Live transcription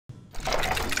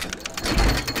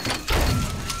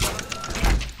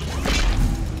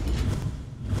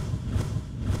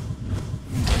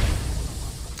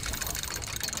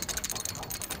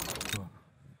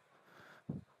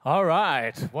All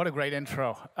right, what a great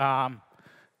intro.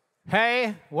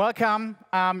 Hey, welcome.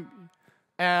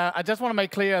 I just want to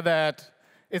make clear that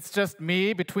it's just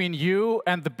me between you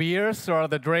and the beers or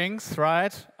the drinks,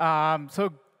 right?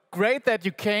 So great that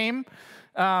you came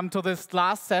to this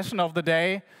last session of the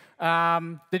day.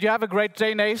 Did you have a great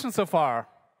JNation so far?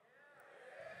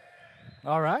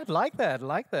 All right, like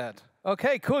that.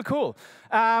 Okay, cool.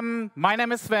 My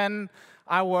name is Sven.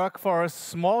 I work for a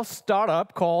small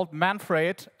startup called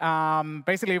Manfred.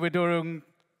 Basically, we're doing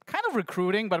kind of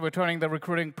recruiting, but we're turning the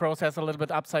recruiting process a little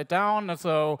bit upside down. And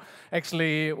so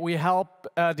actually, we help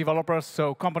developers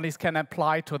so companies can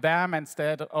apply to them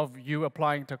instead of you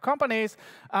applying to companies.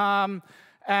 As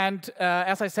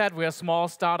I said, we're a small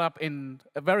startup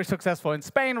very successful in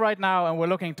Spain right now, and we're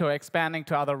looking to expanding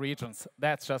to other regions.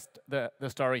 That's just the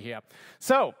story here.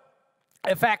 So,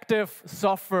 effective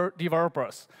software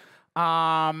developers.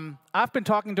 I've been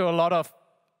talking to a lot of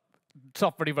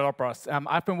software developers.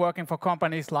 I've been working for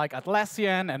companies like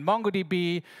Atlassian and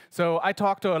MongoDB. So I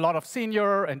talk to a lot of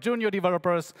senior and junior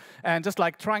developers, and just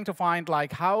like trying to find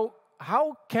like how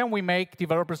can we make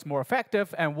developers more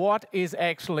effective, and what is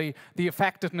actually the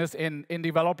effectiveness in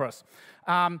developers.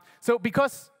 So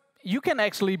because you can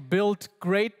actually build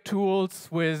great tools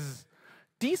with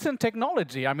decent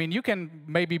technology. I mean, you can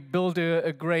maybe build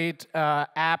a great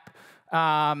app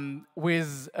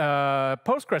with a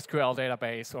PostgreSQL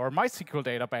database or MySQL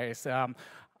database.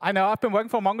 I know I've been working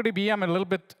for MongoDB. I'm a little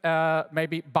bit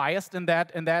maybe biased in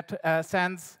that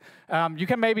sense. You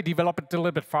can maybe develop it a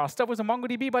little bit faster with a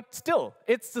MongoDB, but still,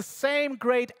 it's the same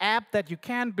great app that you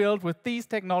can build with these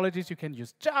technologies. You can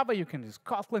use Java, you can use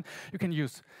Kotlin, you can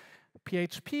use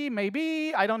PHP,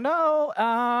 maybe, I don't know.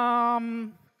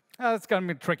 It's going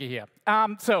to be tricky here.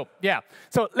 So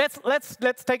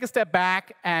let's take a step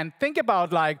back and think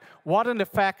about like what an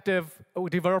effective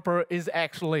developer is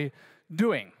actually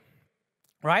doing,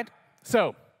 right?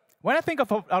 So when I think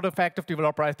of an effective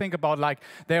developer, I think about like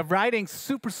they're writing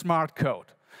super smart code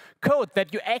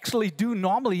that you actually do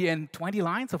normally in 20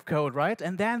 lines of code, right?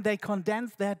 And then they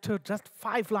condense that to just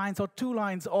 5 lines or 2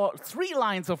 lines or 3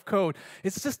 lines of code.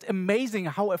 It's just amazing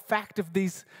how effective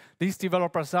these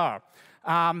developers are.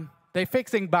 They're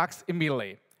fixing bugs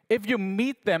immediately. If you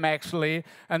meet them actually,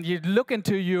 and you look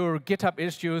into your GitHub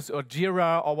issues or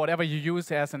Jira or whatever you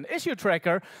use as an issue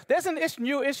tracker, there's a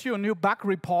new bug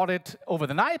reported over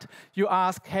the night. You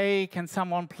ask, hey, can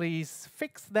someone please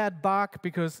fix that bug?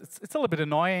 Because it's a little bit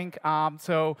annoying.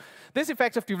 So this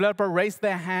effective developer raised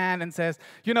their hand and says,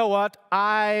 you know what,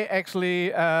 I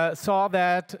actually saw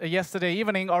that yesterday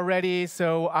evening already,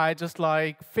 so I just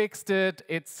like fixed it.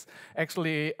 It's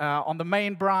actually on the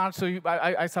main branch, so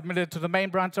I submitted it to the main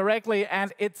branch directly,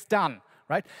 and it's done,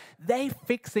 right? They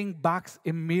fixing bugs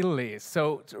immediately.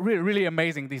 So it's really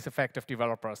amazing, these effective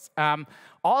developers.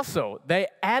 Also, they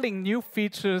adding new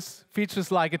features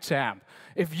like a champ.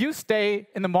 If you stay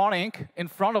in the morning in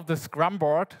front of the Scrum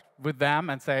board with them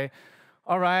and say,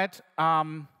 all right,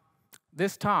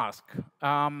 this task,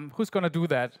 who's going to do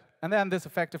that? And then this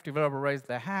effective developer raised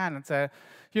their hand and said,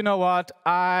 you know what,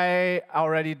 I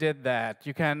already did that.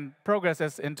 You can progress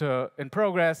this in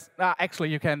progress. Actually,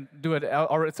 you can do it,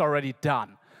 or it's already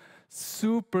done.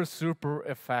 Super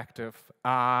effective.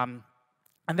 And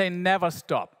they never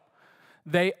stop.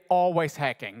 They always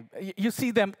hacking. You see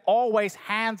them always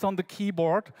hands on the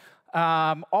keyboard,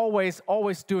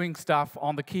 always doing stuff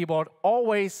on the keyboard,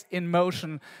 always in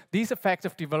motion. These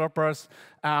effective developers,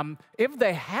 if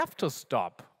they have to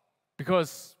stop,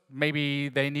 because maybe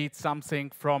they need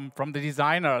something from the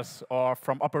designers or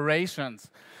from operations,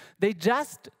 they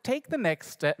just take the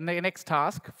next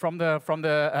task from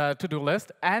the to-do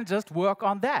list and just work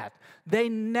on that. They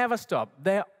never stop.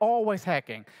 They're always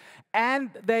hacking, and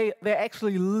they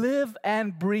actually live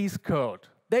and breathe code.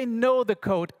 They know the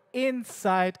code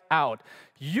inside out.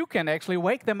 You can actually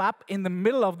wake them up in the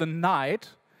middle of the night.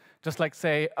 Just like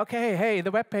say, okay, hey,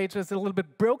 the web page is a little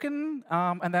bit broken,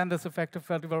 and then this effective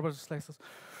developer just like says,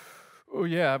 oh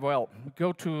yeah, well,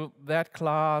 go to that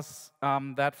class,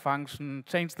 that function,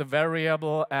 change the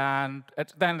variable, and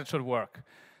then it should work.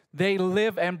 They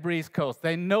live and breathe code.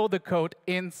 They know the code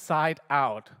inside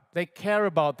out. They care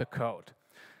about the code.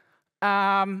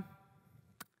 That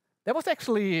was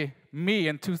actually me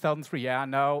in 2003. Yeah,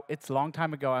 no, it's a long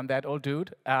time ago. I'm that old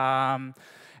dude. I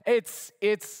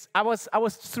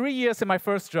was 3 years in my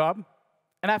first job,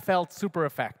 and I felt super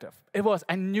effective.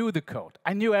 I knew the code.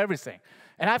 I knew everything.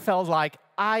 And I felt like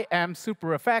I am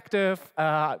super effective.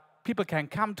 People can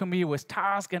come to me with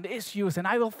tasks and issues, and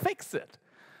I will fix it.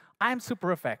 I'm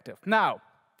super effective. Now,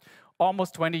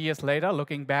 almost 20 years later,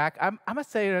 looking back, I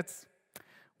must say,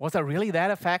 was I really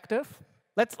that effective?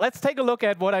 let's take a look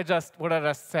at what I just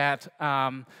said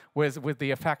with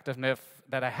the effectiveness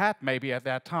that I had maybe at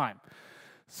that time.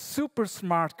 Super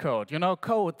smart code, you know,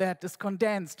 code that is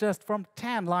condensed just from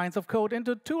 10 lines of code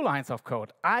into 2 lines of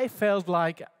code. I felt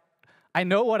like I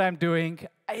know what I'm doing.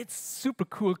 It's super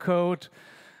cool code.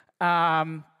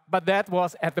 But that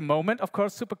was, at the moment, of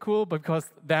course, super cool, because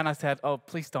then I said, oh,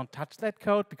 please don't touch that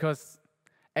code, because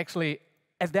actually,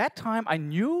 at that time, I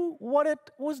knew what it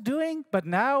was doing, but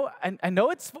now I know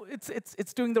it's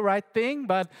doing the right thing,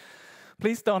 but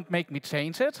please don't make me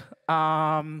change it.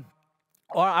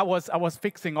 Or I was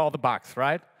fixing all the bugs,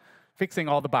 right? Fixing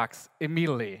all the bugs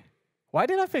immediately. Why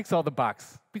did I fix all the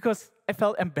bugs? Because I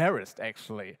felt embarrassed,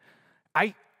 actually.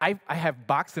 I have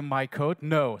bugs in my code?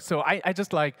 No. So I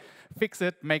just like fix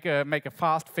it, make a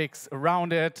fast fix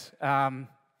around it.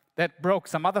 That broke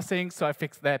some other things, so I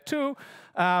fixed that too.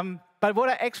 But what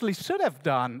I actually should have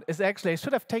done is I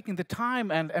should have taken the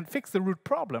time and fixed the root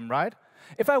problem, right?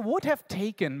 If I would have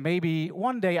taken maybe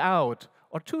 1 day out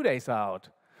or 2 days out,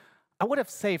 I would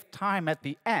have saved time at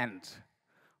the end,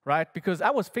 right? Because I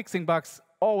was fixing bugs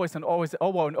always and always,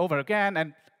 over and over again,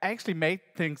 and I actually made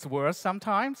things worse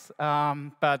sometimes,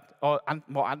 or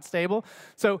more unstable.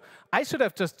 So I should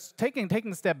have just taken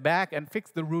a step back and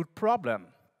fixed the root problem.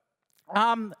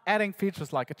 Adding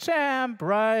features like a champ,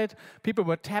 right? People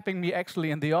were tapping me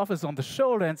actually in the office on the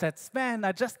shoulder and said, Sven,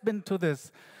 I just been to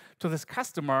this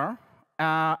customer,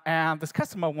 and this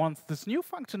customer wants this new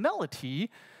functionality.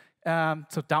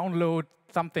 So download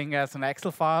something as an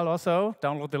Excel file or so,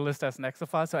 download the list as an Excel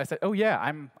file. So I said, oh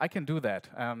yeah, I can do that.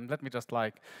 Let me just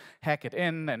like hack it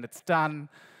in and it's done,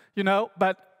 you know.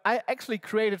 But I actually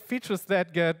created features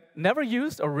that get never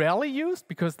used or rarely used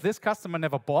because this customer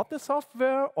never bought the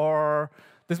software, or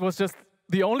this was just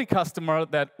the only customer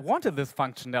that wanted this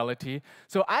functionality.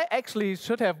 So I actually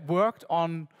should have worked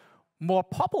on more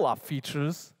popular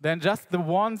features than just the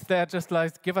ones that just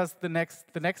like give us the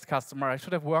next customer. I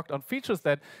should have worked on features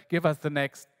that give us the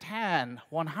next 10,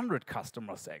 100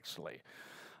 customers, actually.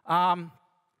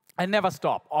 I never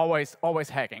stop, always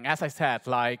hacking. As I said,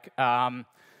 like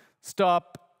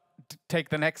stop, take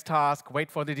the next task,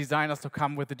 wait for the designers to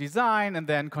come with the design, and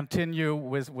then continue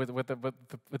with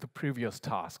the previous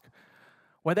task.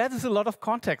 Well, that is a lot of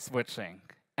context switching.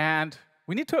 And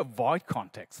we need to avoid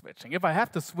context switching. If I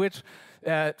have to switch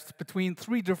between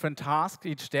 3 different tasks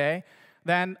each day,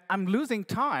 then I'm losing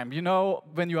time. You know,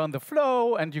 when you're on the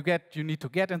flow and you need to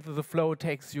get into the flow, it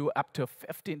takes you up to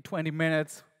 15, 20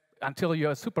 minutes until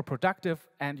you're super productive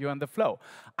and you're in the flow.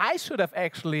 I should have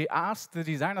actually asked the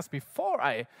designers before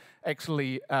I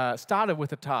actually started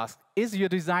with the task, is your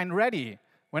design ready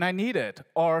when I need it?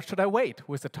 Or should I wait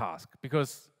with the task?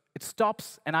 Because it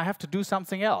stops and I have to do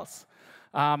something else.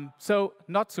 So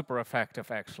not super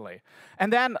effective, actually.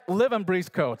 And then live and breathe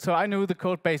code. So I knew the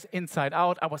code base inside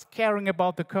out. I was caring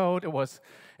about the code. It was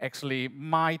actually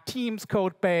my team's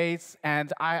code base.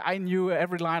 And I knew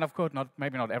every line of code,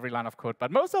 maybe not every line of code,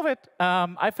 but most of it.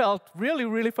 I felt really,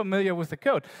 really familiar with the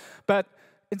code. But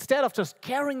instead of just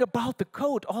caring about the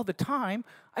code all the time,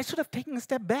 I should have taken a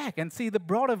step back and see the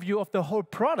broader view of the whole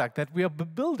product that we are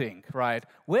building, right?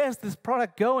 Where is this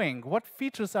product going? What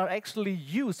features are actually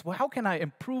used? Well, how can I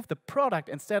improve the product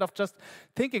instead of just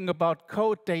thinking about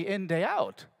code day in, day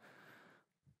out?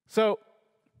 So,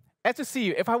 as you see,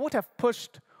 if I would have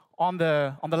pushed on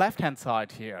the left-hand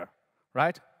side here,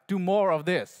 right, do more of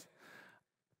this,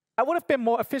 I would have been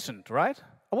more efficient, right?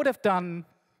 I would have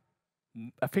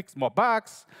fixed more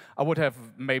bugs. I would have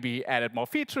maybe added more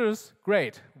features.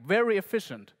 Great, very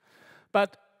efficient.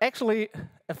 But actually,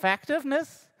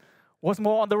 effectiveness was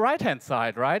more on the right-hand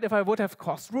side, right? If I would have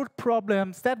caused root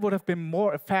problems, that would have been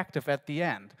more effective at the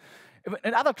end.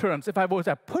 In other terms, if I would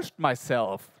have pushed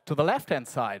myself to the left-hand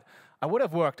side, I would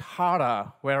have worked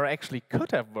harder where I actually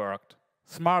could have worked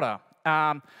smarter.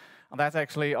 And that's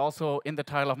actually also in the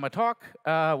title of my talk,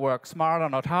 work smarter,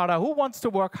 not harder. Who wants to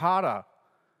work harder?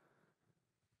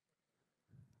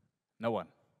 No one.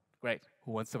 Great.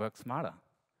 Who wants to work smarter?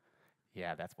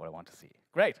 Yeah, that's what I want to see.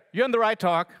 Great. You're in the right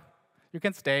talk. You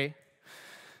can stay.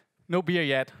 No beer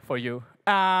yet for you.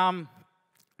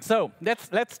 So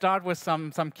let's start with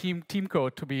some team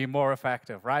code to be more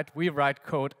effective, right? We write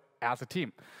code as a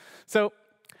team. So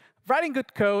writing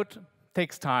good code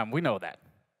takes time. We know that.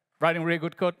 Writing really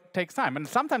good code takes time. And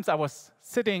sometimes I was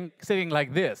sitting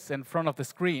like this in front of the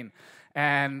screen,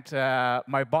 and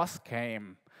my boss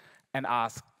came and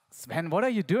asked, Sven, what are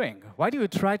you doing? Why do you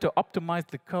try to optimize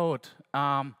the code?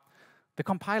 The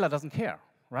compiler doesn't care,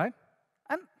 right?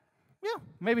 And yeah,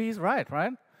 maybe he's right?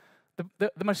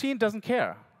 The machine doesn't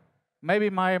care. Maybe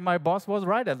my boss was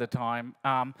right at the time.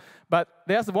 But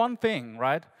there's one thing,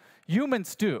 right?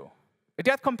 humans do. It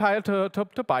gets compiled to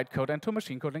bytecode and to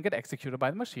machine code and get executed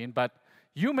by the machine, but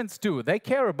humans do. They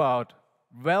care about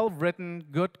well-written,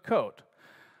 good code.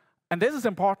 And this is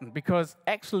important because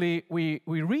actually we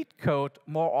read code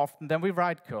more often than we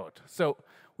write code. So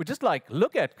we just like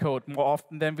look at code more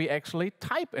often than we actually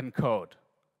type in code.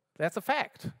 That's a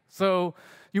fact. So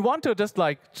you want to just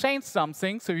like change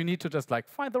something, so you need to just like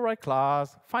find the right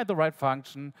class, find the right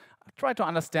function, try to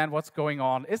understand what's going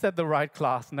on. Is that the right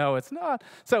class? No, it's not.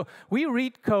 So we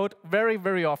read code very,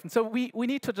 very often. So we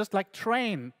need to just like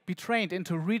be trained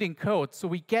into reading code so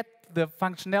we get the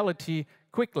functionality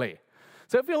quickly.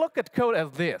 So if you look at code as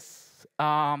this,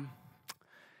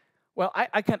 well,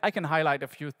 I can highlight a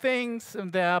few things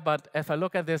in there, but if I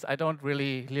look at this, I don't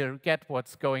really get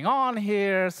what's going on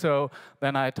here. So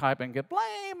then I type in git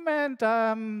blame and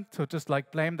so just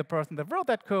like blame the person that wrote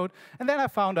that code. And then I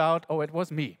found out, oh, it was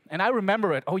me. And I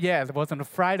remember it. Oh, yeah, it was on a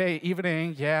Friday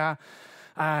evening. Yeah,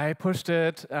 I pushed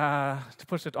it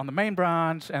on the main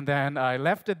branch, and then I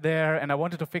left it there, and I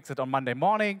wanted to fix it on Monday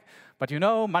morning. But you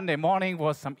know, Monday morning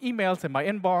was some emails in my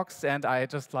inbox, and I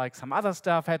just like some other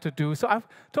stuff had to do, so I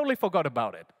totally forgot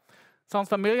about it. Sounds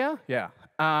familiar? Yeah.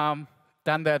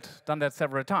 Done that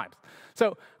several times.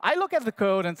 So I look at the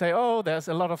code and say, oh, there's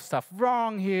a lot of stuff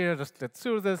wrong here. Just let's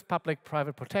do this, public,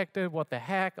 private, protected, what the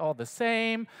heck, all the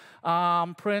same.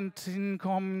 Print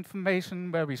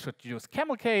information where we should use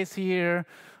camel case here.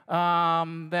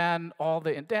 Then all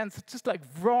the indents, just like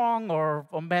wrong or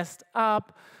messed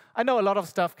up. I know a lot of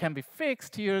stuff can be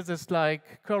fixed here. There's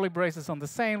like curly braces on the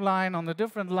same line, on a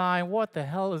different line. What the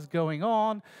hell is going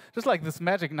on? Just like this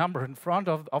magic number in front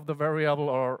of the variable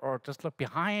or just look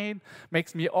behind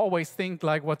makes me always think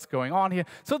like what's going on here.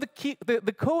 So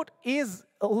the code is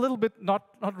a little bit not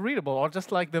readable, or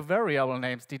just like the variable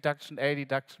names, deduction A,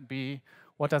 deduction B.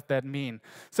 What does that mean?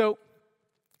 So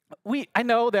I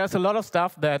know there's a lot of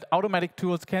stuff that automatic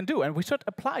tools can do, and we should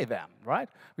apply them, right?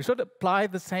 We should apply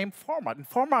the same format. And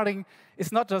formatting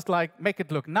is not just like make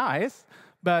it look nice,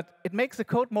 but it makes the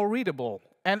code more readable.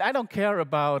 And I don't care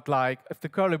about like if the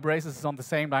curly braces is on the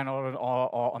same line or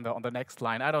on the next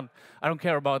line. I don't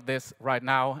care about this right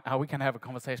now. We can have a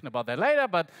conversation about that later,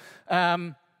 but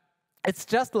it's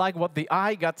just like what the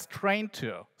eye gets trained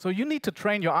to. So you need to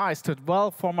train your eyes to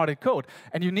well-formatted code,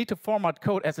 and you need to format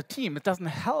code as a team. It doesn't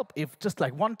help if just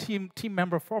like one team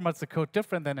member formats the code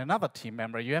different than another team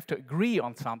member. You have to agree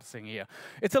on something here.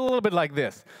 It's a little bit like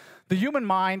this. The human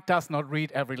mind does not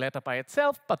read every letter by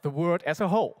itself, but the word as a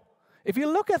whole. If you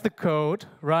look at the code,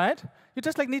 right, you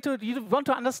just like you want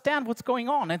to understand what's going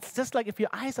on. It's just like if your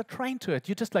eyes are trained to it,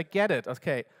 you just like get it.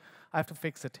 Okay, I have to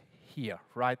fix it here,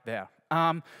 right there.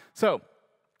 So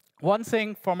one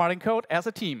thing, formatting code as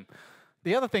a team.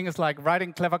 The other thing is like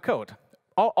writing clever code.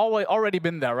 Already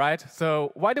been there, right?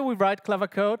 So why do we write clever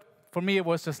code? For me, it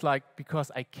was just like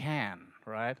because I can,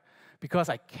 right? Because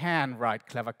I can write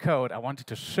clever code, I wanted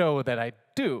to show that I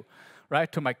do,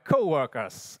 right? To my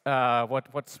coworkers,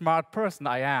 what smart person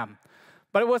I am.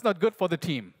 But it was not good for the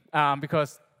team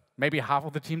because maybe half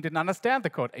of the team didn't understand the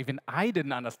code. Even I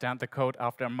didn't understand the code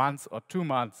after a month or 2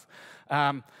 months.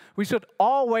 We should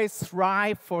always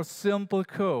strive for simple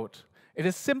code. It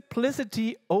is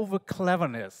simplicity over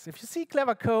cleverness. If you see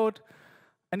clever code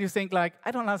and you think like, I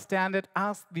don't understand it,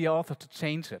 ask the author to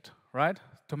change it, right?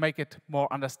 To make it more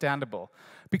understandable.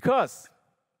 Because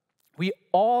we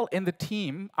all in the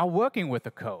team are working with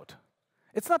the code.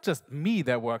 It's not just me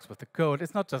that works with the code.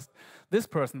 It's not just this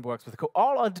person works with the code.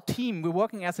 All of the team, we're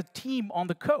working as a team on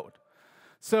the code.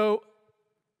 So,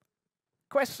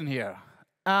 question here.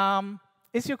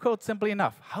 Is your code simple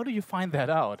enough? How do you find that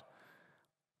out?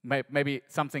 Maybe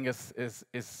something is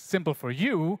simple for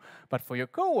you, but for your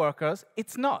coworkers,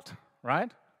 it's not,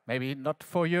 right? Maybe not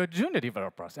for your junior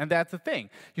developers. And that's the thing.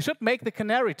 You should make the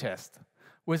canary test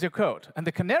with your code. And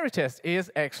the canary test is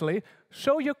actually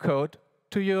show your code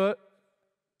to your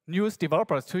newest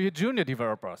developers, to your junior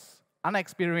developers,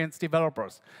 unexperienced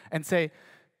developers, and say,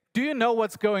 do you know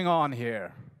what's going on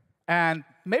here? And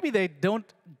maybe they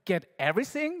don't get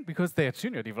everything because they're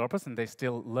junior developers and they're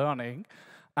still learning.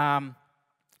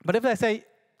 But if they say,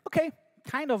 OK,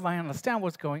 kind of I understand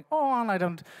what's going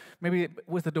on, maybe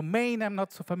with the domain I'm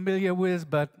not so familiar with,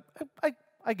 but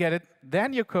I get it,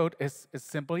 then your code is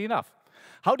simple enough.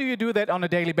 How do you do that on a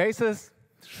daily basis?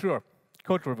 Sure,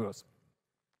 code reviews.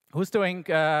 Who's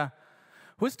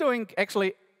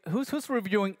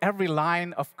reviewing every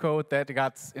line of code that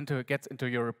gets into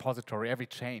your repository, every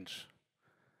change?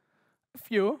 A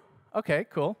few. OK,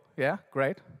 cool. Yeah,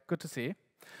 great. Good to see.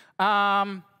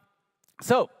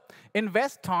 So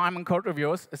invest time in code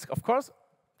reviews is, of course,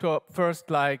 to first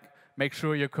like make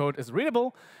sure your code is readable.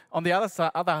 On the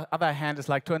other hand, is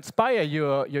like to inspire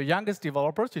your youngest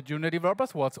developers, your junior developers,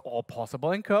 what's all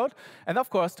possible in code, and of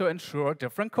course to ensure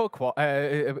different code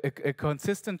a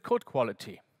consistent code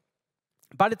quality.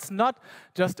 But it's not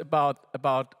just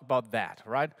about that,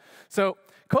 right? So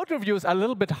code reviews are a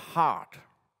little bit hard.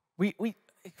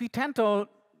 We tend to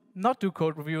not do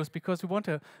code reviews because we want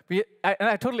to. And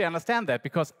I totally understand that,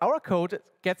 because our code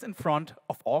gets in front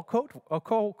of all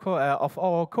of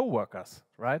our coworkers,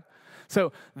 right?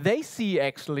 So they see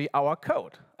actually our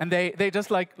code, and they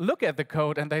just like look at the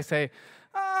code and they say,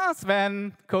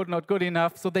 Sven, code not good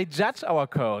enough. So they judge our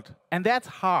code, and that's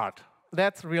hard.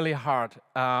 That's really hard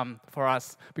for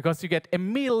us, because you get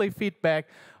immediately feedback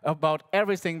about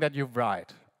everything that you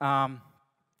write.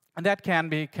 And that can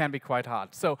be quite hard.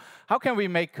 So how can we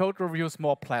make code reviews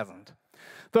more pleasant?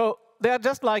 So there are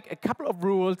just like a couple of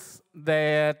rules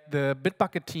that the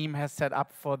Bitbucket team has set up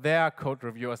for their code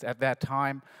reviewers at that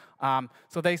time.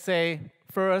 So they say,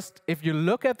 first, if you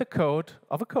look at the code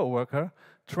of a coworker,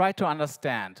 try to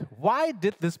understand, why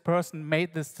did this person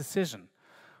make this decision?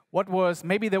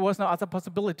 Maybe there was no other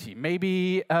possibility.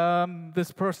 Maybe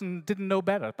this person didn't know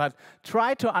better. But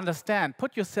try to understand,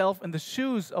 put yourself in the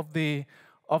shoes of the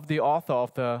author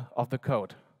of the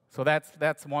code. So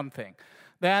that's one thing.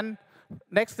 Then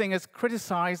next thing is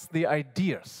criticize the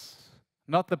ideas,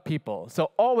 not the people.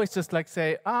 So always just like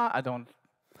say, I don't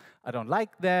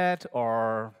like that,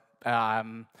 or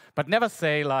but never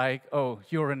say like, oh,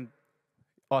 you're in,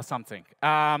 or something.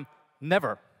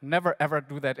 Never ever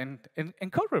do that in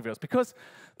code reviews, because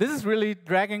this is really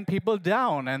dragging people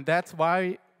down, and that's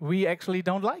why we actually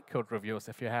don't like code reviews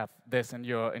if you have this in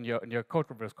your code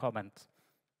reviews comments.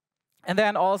 And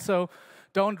then also,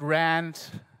 don't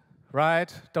rant,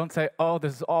 right? Don't say, oh,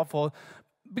 this is awful,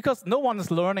 because no one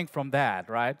is learning from that,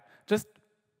 right? Just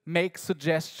make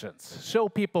suggestions. Show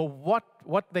people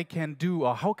what they can do,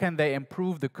 or how can they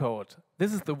improve the code.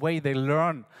 This is the way they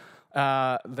learn.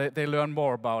 They learn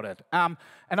more about it.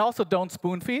 And also, don't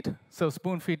spoon feed. So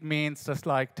spoon feed means just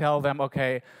like tell them,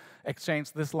 OK,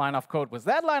 exchange this line of code with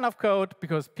that line of code,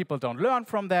 because people don't learn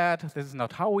from that. This is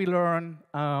not how we learn.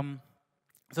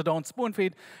 So don't spoon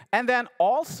feed. And then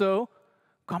also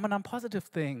comment on positive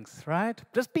things, right?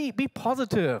 Just be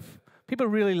positive. People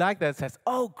really like that. It says,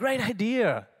 oh, great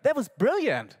idea. That was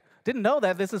brilliant. Didn't know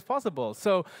that this is possible.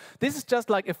 So this is just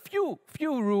like a few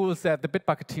rules that the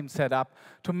Bitbucket team set up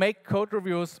to make code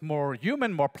reviews more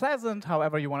human, more pleasant,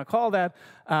 however you want to call that,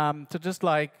 to just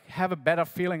like have a better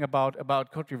feeling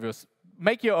about code reviews.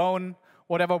 Make your own,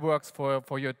 whatever works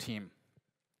for your team.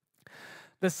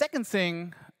 The second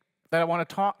thing that I want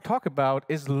to talk about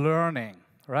is learning,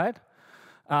 right?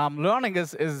 Learning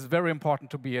is very important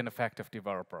to be an effective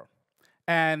developer.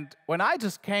 And when I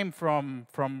just came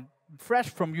fresh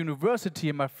from university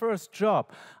in my first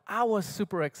job, I was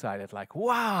super excited, like,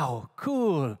 wow,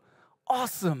 cool,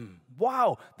 awesome,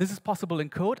 wow, this is possible in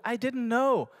code? I didn't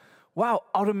know. Wow,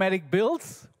 automatic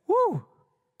builds? Woo,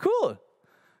 cool,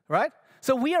 right?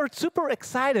 So we are super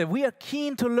excited. We are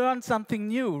keen to learn something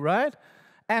new, right?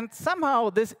 And somehow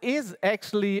this is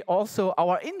actually also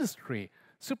our industry.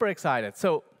 Super excited.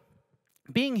 So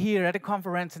being here at a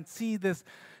conference and see this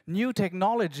new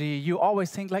technology, you always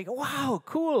think like, wow,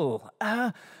 cool.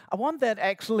 I want that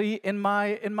actually in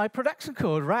my production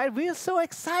code, right? We are so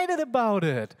excited about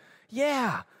it.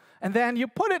 Yeah. And then you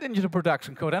put it into the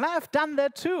production code. And I've done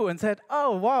that too and said,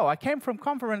 oh, wow, I came from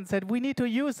conference and said, we need to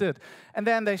use it. And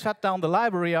then they shut down the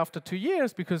library after 2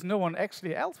 years because no one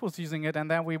actually else was using it. And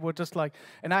then we were just like,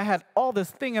 and I had all this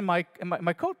thing in my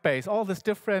code base, all these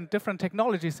different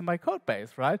technologies in my code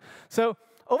base, right? So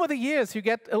over the years, you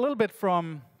get a little bit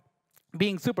from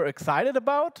being super excited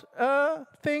about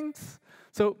things.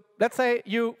 So let's say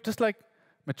you just like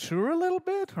mature a little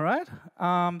bit, right?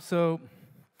 So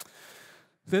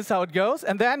this is how it goes.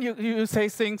 And then you say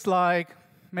things like,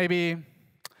 maybe,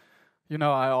 you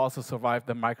know, I also survived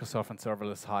the Microsoft and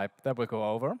serverless hype. That will go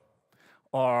over.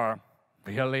 Or,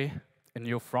 really? A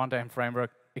new front-end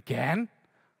framework again?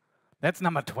 That's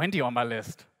number 20 on my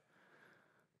list.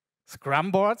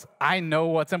 Scrum boards, I know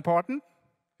what's important.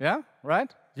 Yeah,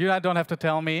 right? You don't have to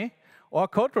tell me. Or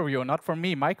code review, not for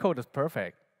me. My code is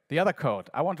perfect. The other code,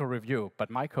 I want to review, but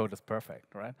my code is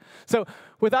perfect, right? So,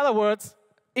 with other words,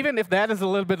 even if that is a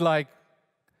little bit like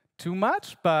too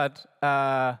much, but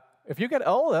if you get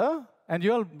older and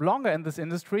you're longer in this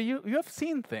industry, you have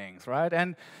seen things, right?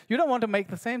 And you don't want to make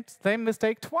the same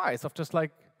mistake twice of just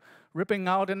like ripping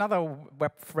out another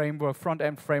web framework,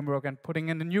 front-end framework, and putting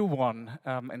in a new one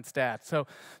instead. So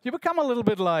you become a little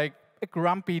bit like a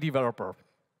grumpy developer.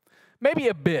 Maybe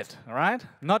a bit, right?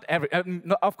 Not every,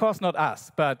 of course not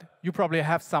us, but you probably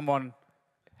have someone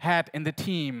had in the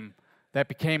team that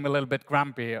became a little bit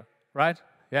grumpy, right?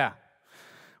 Yeah.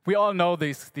 We all know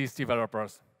these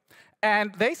developers.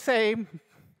 And they say,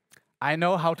 I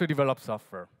know how to develop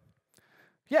software.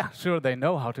 Yeah, sure, they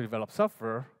know how to develop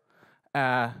software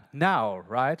now,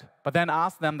 right? But then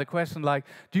ask them the question like,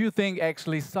 do you think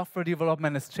actually software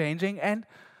development is changing? And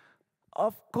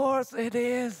of course it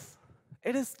is.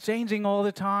 It is changing all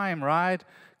the time, right?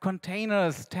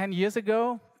 Containers 10 years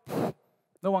ago,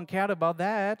 no one cared about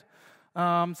that.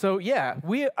 So yeah,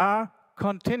 we are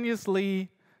continuously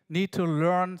need to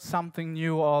learn something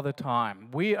new all the time.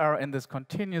 We are in this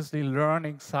continuously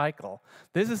learning cycle.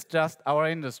 This is just our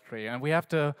industry, and we have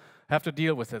to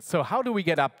deal with it. So how do we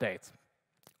get updates?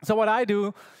 So what I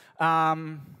do,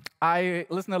 I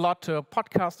listen a lot to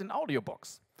podcasts and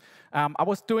audiobooks. I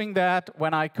was doing that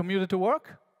when I commuted to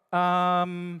work.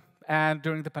 And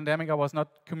during the pandemic, I was not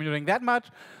commuting that much.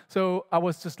 So I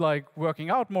was just like working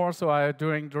out more. So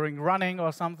during running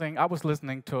or something, I was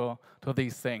listening to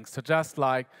these things. To just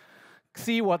like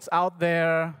see what's out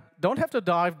there. Don't have to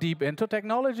dive deep into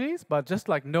technologies, but just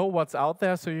like know what's out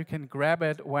there so you can grab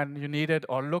it when you need it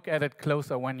or look at it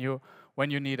closer when you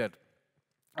need it.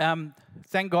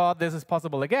 Thank God this is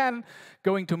possible again,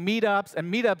 going to meetups.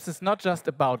 And meetups is not just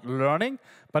about learning,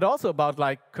 but also about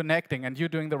like connecting. And you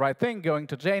doing the right thing, going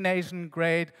to JNation,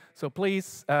 great. So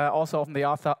please, also on the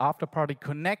after party,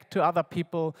 connect to other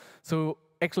people. So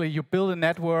actually you build a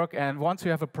network, and once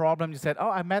you have a problem, you said, oh,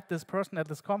 I met this person at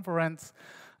this conference.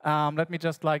 Let me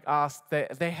just like ask,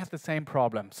 they had the same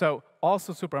problem. So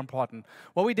also super important.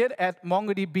 What we did at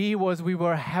MongoDB was we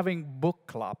were having a book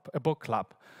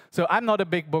club. So I'm not a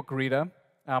big book reader.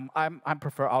 I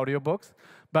prefer audiobooks.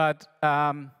 But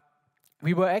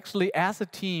we were actually, as a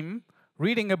team,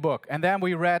 reading a book. And then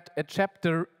we read a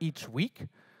chapter each week.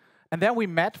 And then we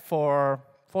met for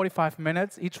 45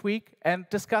 minutes each week and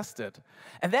discussed it.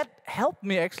 And that helped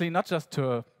me actually not just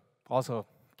to also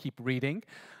keep reading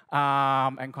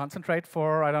and concentrate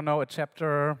for, I don't know, a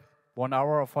chapter, 1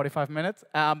 hour or 45 minutes,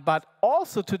 but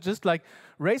also to just like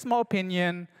raise my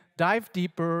opinion, dive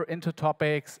deeper into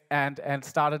topics, and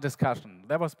start a discussion.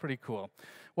 That was pretty cool.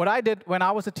 What I did when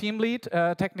I was a team lead,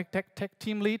 tech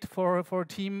team lead for a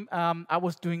team, I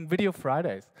was doing Video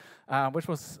Fridays, which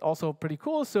was also pretty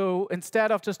cool. So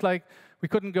instead of just like, we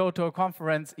couldn't go to a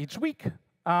conference each week,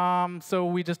 so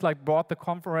we just like brought the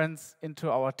conference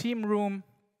into our team room,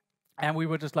 and we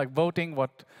were just like voting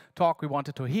what talk we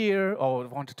wanted to hear or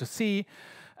wanted to see.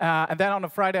 And then on a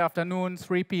Friday afternoon,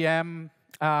 3 p.m.,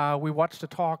 we watched the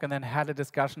talk and then had a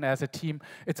discussion as a team.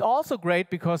 It's also great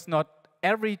because not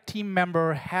every team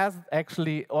member has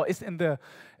actually, or is in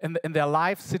their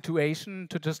life situation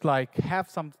to just like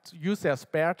use their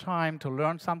spare time to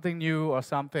learn something new or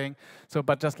something. So,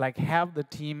 but just like have the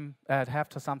team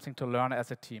something to learn as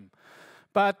a team.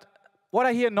 But what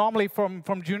I hear normally from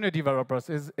junior developers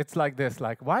is it's like this,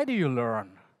 like, why do you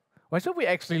learn? Why should we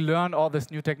actually learn all these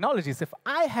new technologies? If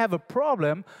I have a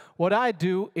problem, what I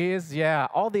do is, yeah,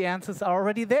 all the answers are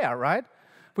already there, right?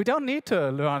 We don't need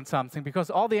to learn something because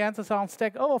all the answers are on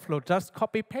Stack Overflow. Just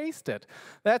copy-paste it.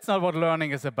 That's not what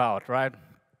learning is about, right?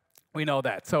 We know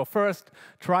that. So first,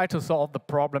 try to solve the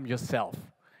problem yourself.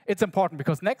 It's important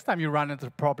because next time you run into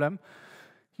a problem,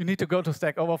 you need to go to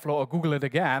Stack Overflow or Google it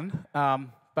again.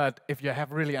 But if you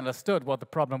have really understood what the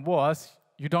problem was,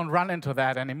 you don't run into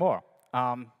that anymore.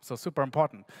 So super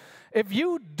important. If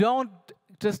you don't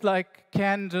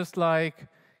can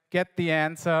get the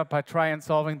answer by trying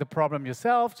solving the problem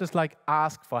yourself, just like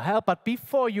ask for help. But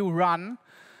before you run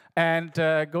and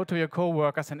go to your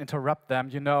coworkers and interrupt them,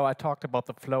 you know, I talked about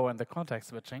the flow and the context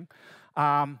switching.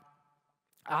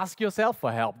 Ask yourself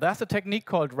for help. There's a technique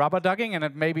called rubber ducking,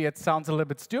 and maybe it sounds a little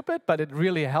bit stupid, but it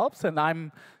really helps, and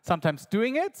I'm sometimes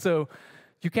doing it. So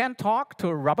you can talk to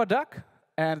a rubber duck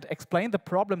and explain the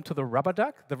problem to the rubber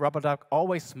duck. The rubber duck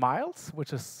always smiles,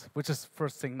 which is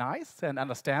first thing nice, and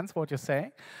understands what you're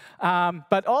saying.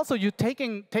 But also you're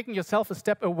taking yourself a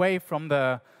step away from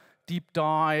the deep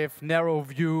dive, narrow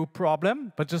view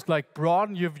problem, but just like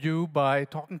broaden your view by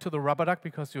talking to the rubber duck,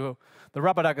 because the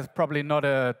rubber duck is probably not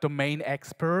a domain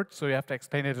expert, so you have to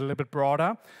explain it a little bit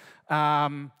broader.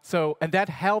 And that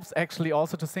helps actually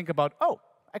also to think about, oh,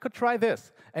 I could try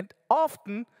this. And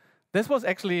often, this was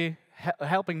actually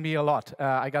helping me a lot.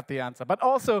 I got the answer. But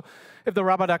also, if the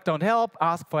rubber duck don't help,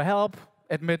 ask for help,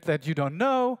 admit that you don't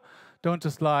know. Don't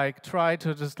just like try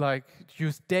to just like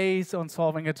use days on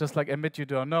solving it, just like admit you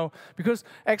don't know. Because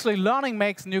actually learning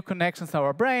makes new connections in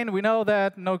our brain. We know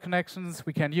that, no connections,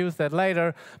 we can use that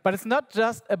later. But it's not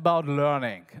just about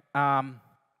learning.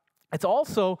 It's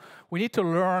also, we need to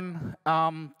learn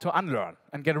to unlearn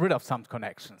and get rid of some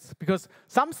connections. Because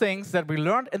some things that we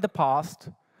learned in the past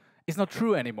is not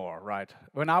true anymore, right?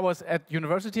 When I was at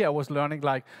university, I was learning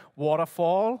like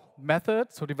waterfall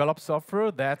methods to develop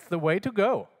software. That's the way to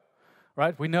go,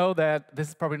 right? We know that this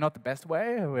is probably not the best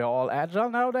way. We're all agile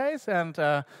nowadays, and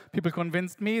people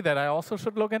convinced me that I also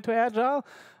should look into agile.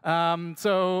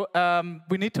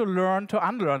 We need to learn to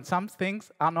unlearn. Some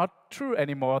things are not true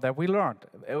anymore that we learned.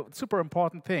 A super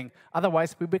important thing.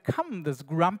 Otherwise, we become this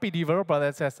grumpy developer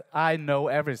that says, I know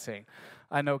everything.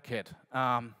 I know kid.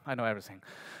 I know everything.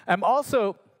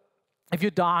 Also, if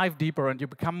you dive deeper and you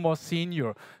become more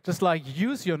senior, just like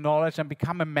use your knowledge and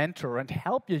become a mentor and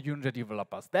help your junior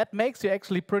developers. That makes you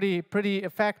actually pretty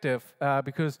effective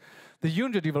because the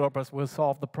junior developers will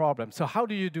solve the problem. So how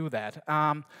do you do that?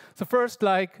 So first,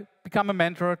 like, become a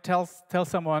mentor. Tell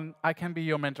someone, I can be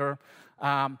your mentor.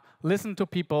 Listen to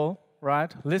people,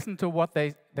 right? Listen to what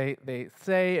they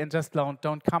say and just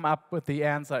don't come up with the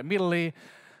answer immediately.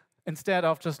 Instead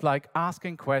of just like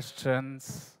asking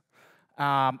questions.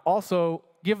 Also,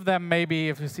 give them maybe,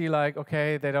 if you see like,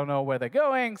 okay, they don't know where they're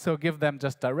going, so give them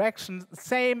just directions.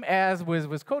 Same as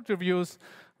with code reviews,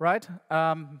 right?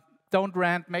 Don't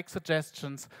rant, make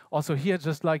suggestions. Also here,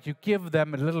 just like you give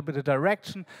them a little bit of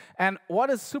direction. And what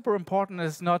is super important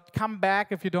is not come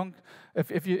back if you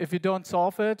don't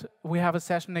solve it. We have a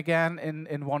session again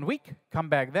in 1 week. Come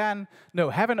back then. No,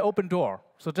 have an open door.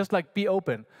 So just like be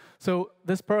open. So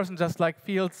this person just like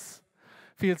feels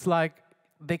like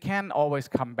they can always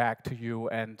come back to you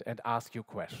and ask you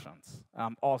questions.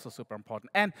 Also super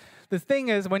important. And the thing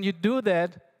is, when you do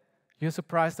that, you're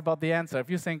surprised about the answer. If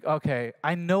you think, okay,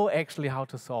 I know actually how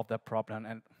to solve that problem,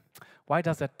 and why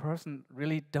does that person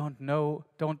really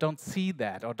don't see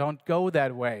that or don't go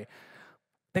that way?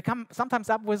 They come sometimes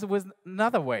up with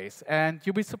other ways, and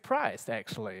you'll be surprised,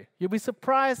 actually. You'll be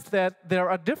surprised that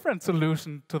there are different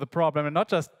solutions to the problem, and not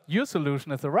just your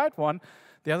solution is the right one.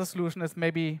 The other solution is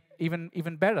maybe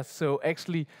even better. So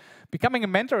actually, becoming a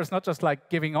mentor is not just like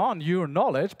giving on your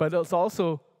knowledge, but it's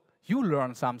also you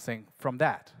learn something from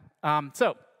that.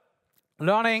 So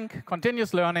learning,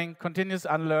 continuous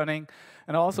unlearning,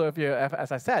 and also if you,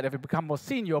 as I said, if you become more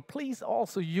senior, please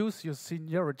also use your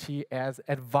seniority as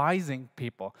advising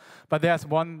people. But there's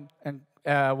one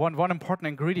important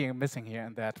ingredient missing here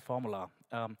in that formula,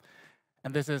 and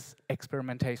this is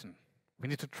experimentation. We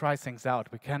need to try things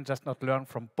out. We can't just not learn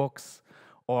from books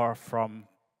or from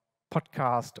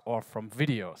podcasts or from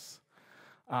videos.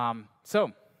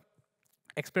 So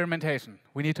experimentation.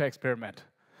 We need to experiment.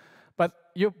 But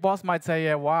your boss might say,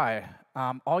 yeah, why?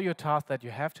 All your tasks that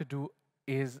you have to do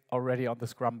is already on the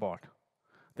Scrum board.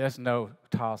 There's no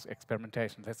task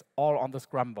experimentation. That's all on the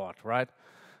Scrum board, right?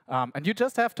 And you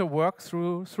just have to work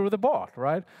through the board,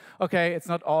 right? Okay, it's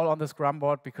not all on the Scrum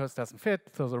board because it doesn't fit,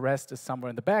 so the rest is somewhere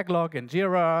in the backlog, in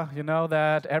Jira, you know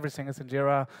that, everything is in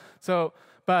Jira. So,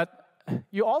 but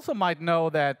you also might know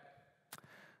that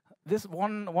this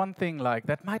one thing like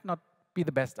that might not be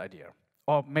the best idea.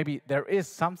 Or maybe there is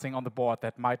something on the board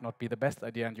that might not be the best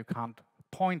idea and you can't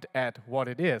point at what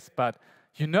it is, but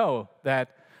you know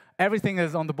that everything that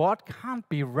is on the board can't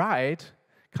be right,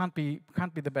 can't be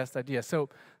the best idea. So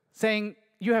saying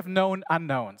you have known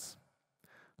unknowns.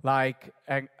 Like,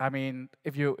 I mean,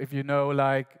 if you know,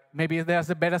 like, maybe there's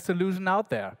a better solution out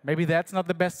there. Maybe that's not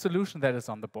the best solution that is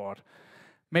on the board.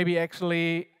 Maybe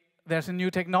actually there's a new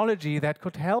technology that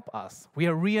could help us. We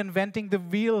are reinventing the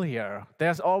wheel here.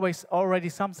 There's always already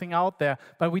something out there,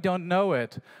 but we don't know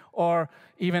it. Or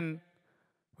even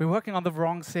we're working on the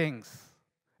wrong things.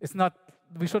 It's not,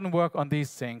 we shouldn't work on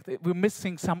these things. We're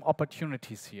missing some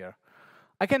opportunities here.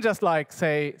 I can just like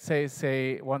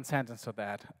say one sentence to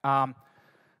that.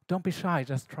 Don't be shy,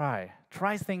 just try.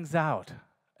 Try things out.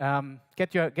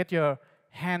 Get your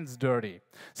hands dirty.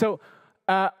 So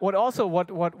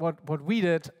what we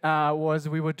did was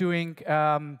we were doing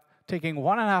taking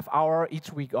 1.5 hours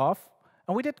each week off,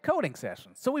 and we did coding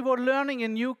sessions. So we were learning a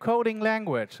new coding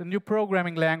language, a new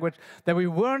programming language that we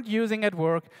weren't using at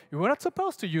work. We were not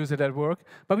supposed to use it at work,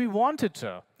 but we wanted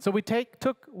to. So we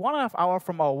took 1.5 hours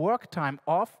from our work time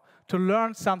off to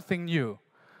learn something new,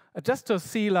 just to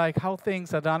see like how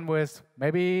things are done with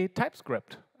maybe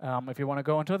TypeScript, if you want to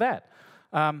go into that.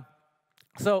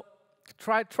 So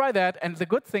try that, and the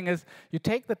good thing is you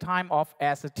take the time off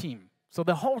as a team. So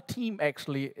the whole team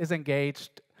actually is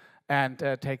engaged and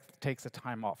takes the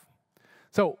time off.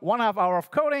 So 1.5 hours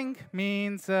of coding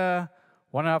means 1.5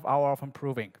 hours of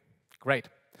improving. Great.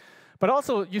 But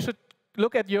also you should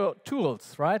look at your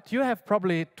tools, right? You have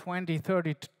probably 20,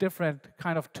 30 different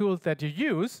kind of tools that you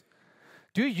use.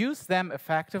 Do you use them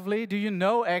effectively? Do you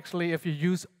know actually if you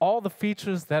use all the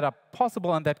features that are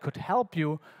possible and that could help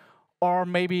you, or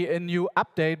maybe a new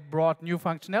update brought new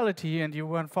functionality and you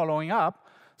weren't following up?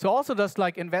 So also just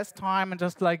like invest time and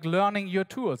just like learning your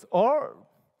tools, or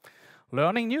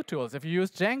learning new tools. If you use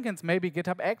Jenkins, maybe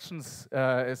GitHub Actions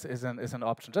is an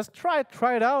option. Just try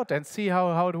it out and see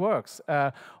how it works.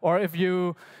 Or if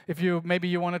you maybe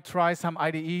you want to try some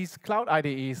IDEs, cloud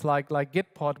IDEs like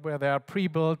Gitpod, where there are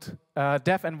pre-built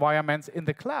dev environments in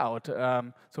the cloud,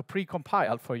 so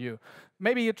pre-compiled for you.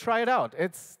 Maybe you try it out.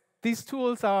 These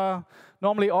tools are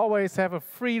normally always have a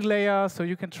free layer, so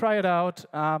you can try it out.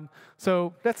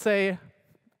 So let's say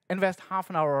invest half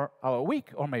an hour a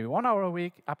week, or maybe 1 hour a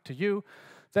week, up to you.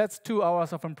 That's 2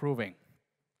 hours of improving.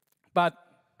 But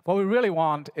what we really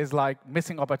want is like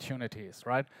missing opportunities,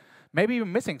 right? Maybe you're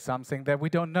missing something that we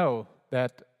don't know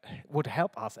that would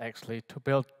help us actually to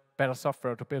build better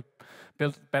software, to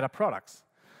build better products.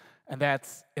 And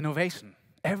that's innovation.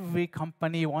 Every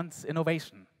company wants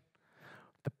innovation.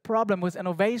 The problem with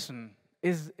innovation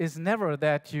is never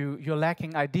that you're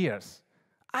lacking ideas.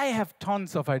 I have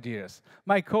tons of ideas.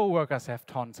 My coworkers have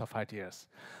tons of ideas.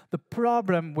 The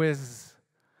problem with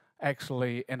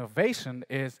actually innovation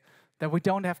is that we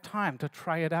don't have time to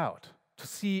try it out, to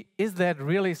see, is that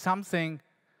really something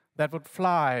that would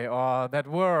fly, or that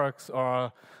works,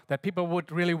 or that people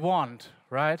would really want,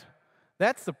 right?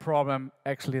 That's the problem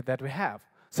actually that we have.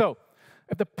 So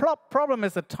if the problem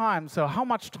is the time, so how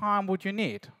much time would you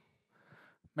need?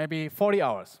 Maybe 40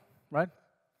 hours, right?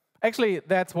 Actually,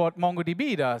 that's what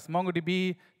MongoDB does.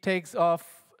 MongoDB takes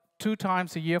off 2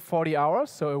 times a year, 40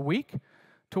 hours, so a week,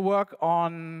 to work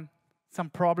on some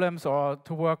problems or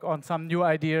to work on some new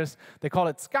ideas. They call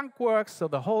it skunk works, so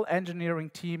the whole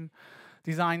engineering team,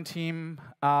 design team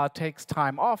takes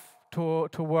time off to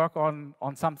work on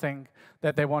something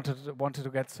that they wanted to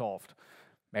get solved.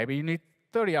 Maybe you need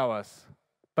 30 hours.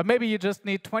 But maybe you just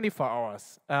need 24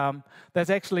 hours. That's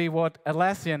actually what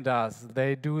Atlassian does.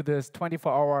 They do this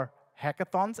 24-hour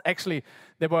hackathons. Actually,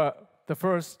 they were the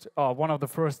first, or one of the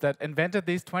first that invented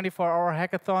these 24-hour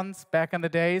hackathons back in the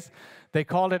days. They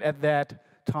called it at that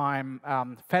time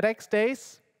FedEx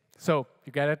days. So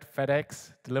you get it,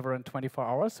 FedEx, deliver in 24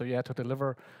 hours. So you had to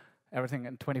deliver everything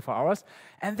in 24 hours.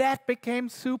 And that became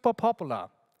super popular.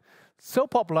 So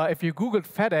popular, if you Googled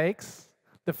FedEx,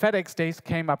 the FedEx days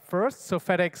came up first, so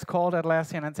FedEx called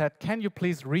Atlassian and said, can you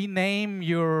please rename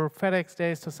your FedEx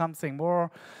days to something more,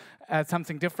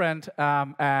 something different?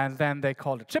 And then they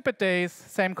called it Ship It days,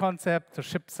 same concept, to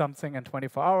ship something in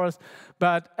 24 hours.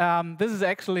 But this is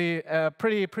actually a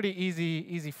pretty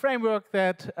easy framework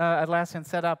that Atlassian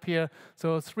set up here.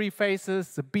 So 3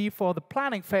 phases, the B for the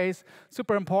planning phase,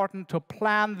 super important to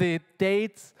plan the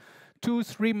dates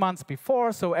 2-3 months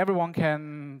before, so everyone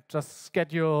can just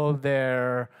schedule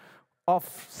their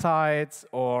off-sites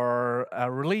or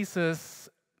releases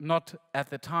not at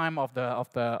the time of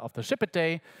the ship it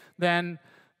day. Then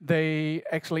they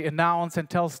actually announce and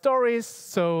tell stories,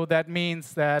 so that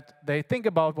means that they think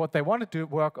about what they wanted to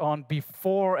work on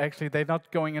before. Actually, they're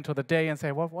not going into the day and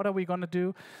say, well, what are we going to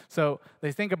do? So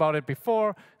they think about it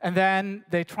before, and then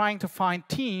they're trying to find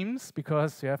teams,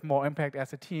 because you have more impact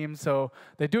as a team. So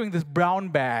they're doing this brown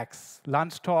bags,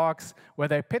 lunch talks, where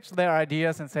they pitch their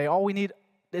ideas and say, oh, we need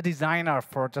a designer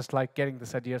for just like getting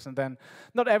these ideas, and then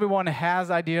not everyone has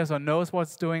ideas or knows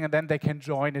what's doing, and then they can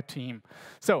join a team.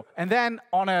 So, and then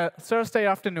on a Thursday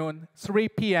afternoon, 3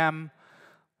 p.m.,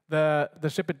 the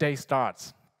ship it day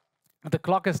starts. The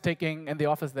clock is ticking in the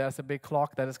office. There's a big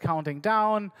clock that is counting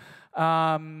down.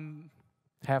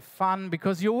 Have fun,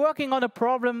 because you're working on a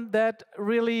problem that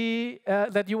really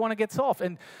that you want to get solved,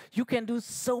 and you can do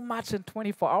so much in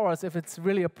 24 hours if it's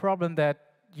really a problem that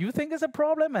you think is a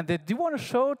problem, and that you want to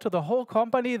show to the whole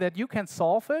company that you can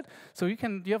solve it. So you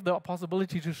have the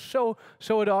possibility to show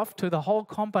it off to the whole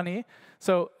company.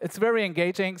 So it's very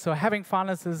engaging. So having fun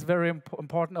is very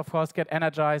important, of course. Get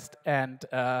energized and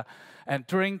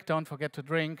drink. Don't forget to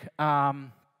drink.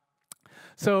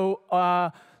 So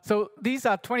these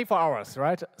are 24 hours,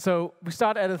 right? So we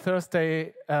start at a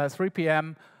Thursday, 3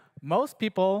 p.m. Most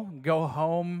people go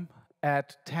home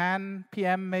at 10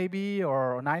 p.m. maybe,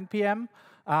 or 9 p.m.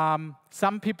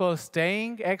 Some people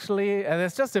staying, actually.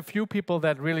 There's just a few people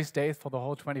that really stays for the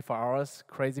whole 24 hours.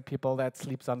 Crazy people that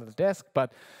sleeps under the desk.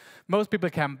 But most people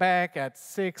come back at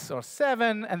 6 or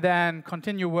 7 and then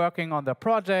continue working on their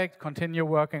project, continue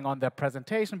working on their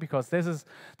presentation, because this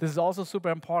is also super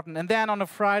important. And then on a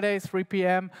Friday, 3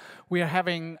 p.m., we are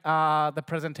having the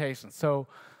presentation. So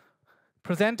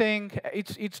presenting,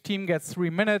 each team gets 3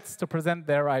 minutes to present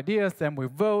their ideas. Then we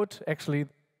vote. Actually,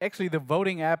 actually, the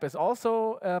voting app is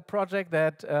also a project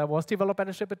that was developed at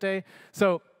a Ship It Day.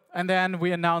 So, and then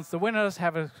we announce the winners,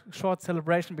 have a short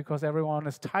celebration because everyone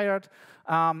is tired.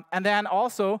 And then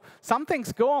also, some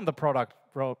things go on the product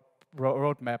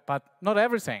roadmap, but not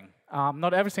everything.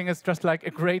 Not everything is just like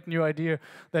a great new idea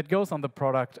that goes on the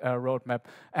product roadmap.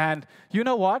 And you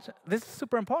know what? This is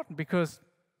super important because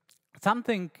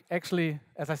something actually,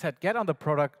 as I said, get on the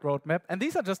product roadmap. And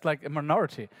these are just like a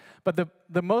minority. But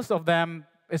the most of them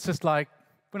is just like,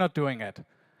 we're not doing it.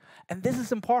 And this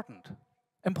is important.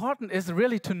 Important is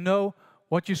really to know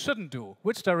what you shouldn't do,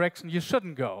 which direction you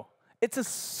shouldn't go. It's a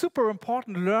super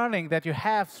important learning that you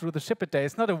have through the Ship It Day.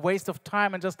 It's not a waste of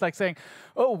time and just like saying,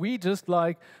 oh, we just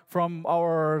like from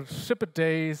our Ship It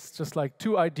Days, just like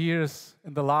 2 ideas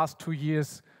in the last 2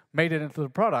 years made it into the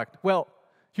product. Well,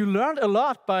 you learned a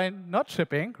lot by not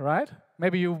shipping, right?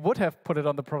 Maybe you would have put it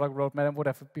on the product roadmap and would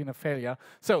have been a failure.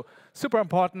 So super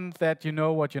important that you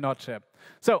know what you not ship.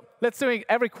 So let's do it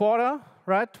every quarter,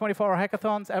 right? 24-hour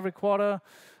hackathons every quarter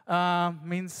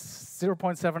means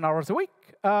 0.7 hours a week.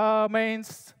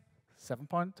 Means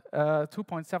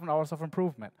 2.7 hours of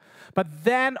improvement. But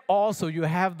then also you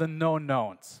have the known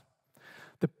knowns.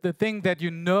 The thing that you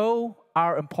know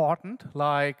are important,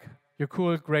 like your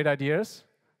cool, great ideas,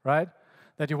 right?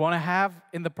 That you want to have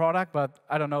in the product, but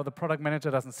I don't know, the product manager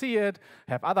doesn't see it,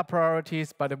 have other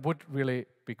priorities, but it would really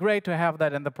be great to have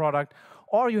that in the product.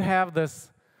 Or you have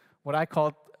this, what I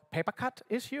call paper cut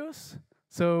issues.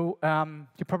 So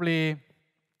you probably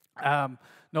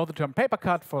know the term paper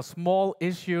cut for small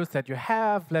issues that you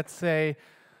have. Let's say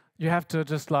you have to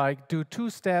just like do 2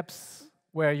 steps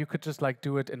where you could just like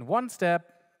do it in 1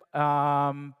 step,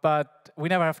 but we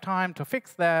never have time to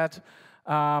fix that,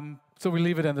 so we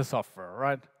leave it in the software,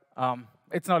 right?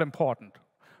 It's not important.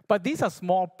 But these are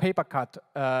small paper cut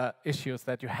issues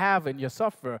that you have in your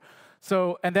software.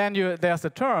 So, and then there's a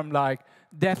term like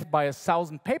death by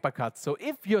 1,000 paper cuts. So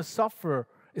if your software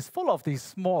is full of these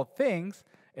small things,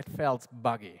 it feels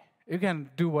buggy. You can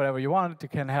do whatever you want, you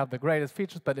can have the greatest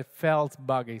features, but it feels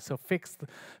buggy. So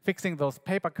fixing those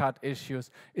paper cut issues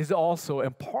is also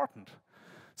important.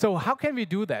 So how can we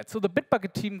do that? So the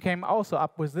Bitbucket team came also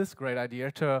up with this great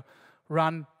idea to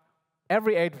run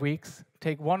every 8 weeks,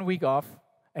 take 1 week off,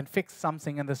 and fix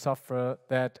something in the software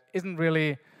that isn't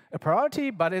really a priority,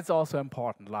 but it's also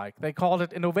important. Like they called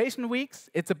it innovation weeks.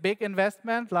 It's a big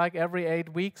investment, like every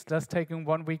 8 weeks, just taking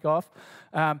 1 week off.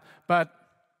 But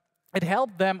it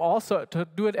helped them also to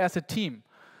do it as a team.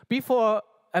 Before,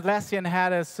 Atlassian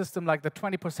had a system like the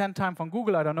 20% time from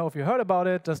Google. I don't know if you heard about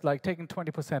it, just like taking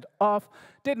 20% off.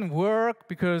 Didn't work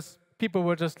because people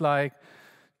were just like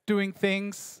doing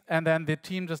things, and then the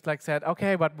team just like said,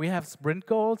 okay, but we have sprint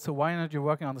goals, so why not you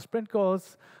working on the sprint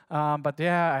goals? But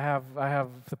yeah, I have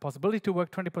the possibility to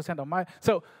work 20% on my.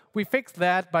 So we fixed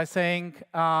that by saying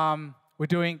we're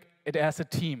doing it as a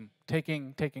team,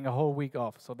 taking a whole week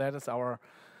off. So that is our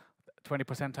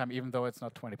 20% time, even though it's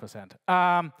not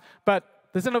 20%. But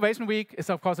this innovation week is,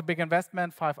 of course, a big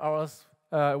investment, 5 hours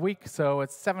a week, so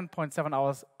it's 7.7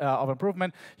 hours of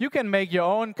improvement. You can make your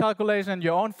own calculation,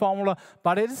 your own formula,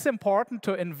 but it is important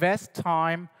to invest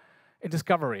time in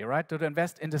discovery, right? To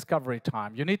invest in discovery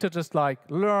time. You need to just like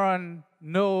learn,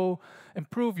 know,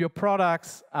 improve your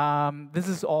products. This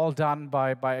is all done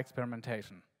by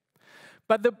experimentation.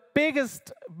 But the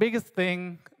biggest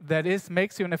thing that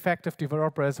makes you an effective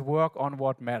developer is work on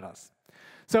what matters.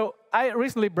 So I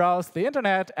recently browsed the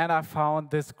internet and I found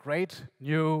this great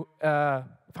new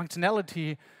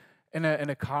functionality in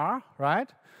a car, right?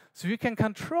 So you can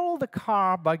control the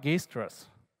car by gestures.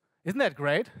 Isn't that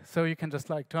great? So you can just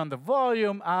like turn the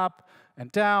volume up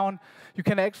and down. You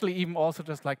can actually even also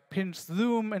just like pinch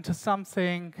zoom into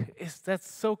something. That's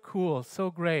so cool,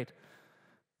 so great.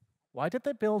 Why did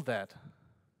they build that?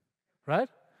 Right?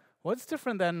 What's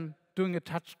different than doing a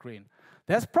touchscreen?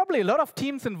 There's probably a lot of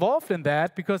teams involved in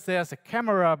that because there's a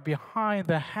camera behind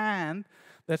the hand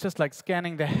that's just like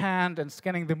scanning the hand and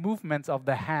scanning the movements of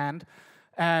the hand.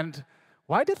 And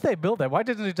why did they build that? Why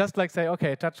didn't they just like say,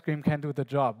 okay, a touchscreen can do the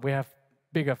job. We have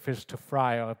bigger fish to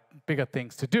fry or bigger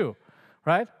things to do,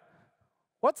 right?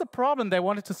 What's the problem they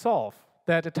wanted to solve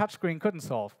that a touchscreen couldn't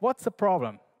solve? What's the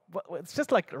problem? It's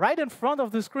just like right in front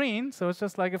of the screen, so it's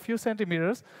just like a few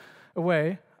centimeters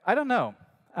away. I don't know.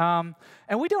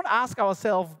 And we don't ask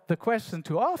ourselves the question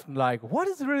too often, like, what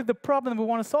is really the problem we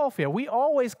want to solve here? We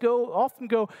always often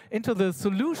go into the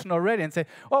solution already and say,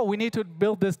 oh, we need to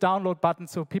build this download button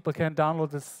so people can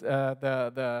download this,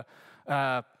 the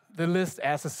list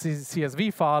as a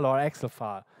CSV file or Excel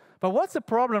file. But what's the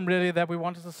problem really that we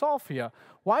wanted to solve here?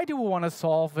 Why do we want to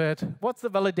solve it? What's the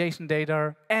validation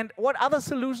data? And what other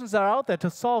solutions are out there to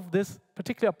solve this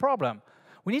particular problem.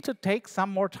 We need to take some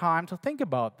more time to think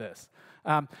about this.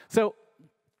 So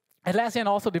Atlassian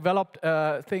also developed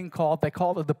a thing they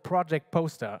called it the project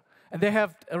poster. And they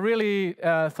have really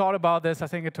thought about this. I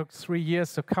think it took 3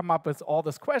 years to come up with all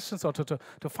these questions, or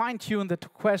to fine-tune the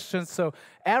questions. So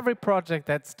every project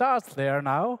that starts there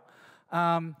now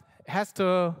has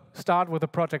to start with a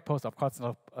project poster. Of course,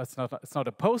 it's not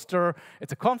a poster.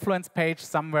 It's a Confluence page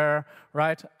somewhere,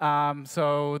 right?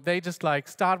 So they just like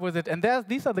start with it. And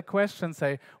these are the questions.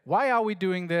 Say, why are we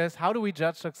doing this? How do we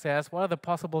judge success? What are the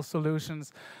possible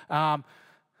solutions?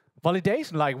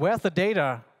 Validation, like where's the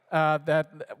data?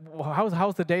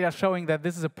 How's the data showing that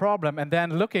this is a problem? And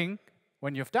then looking,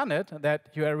 when you've done it, that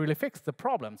you really fixed the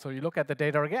problem. So you look at the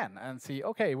data again and see,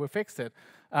 OK, we fixed it.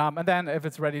 And then if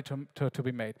it's ready to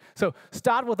be made. So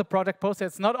start with the project poster.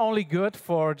 It's not only good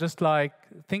for just like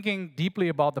thinking deeply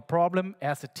about the problem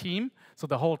as a team, so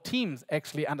the whole team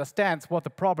actually understands what the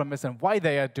problem is and why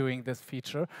they are doing this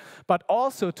feature, but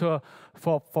also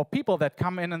for people that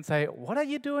come in and say, what are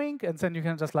you doing? And then you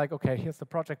can just like, OK, here's the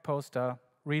project poster.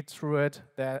 Read through it,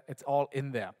 it's all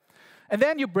in there. And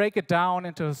then you break it down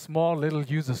into small little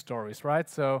user stories, right?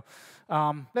 So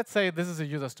let's say this is a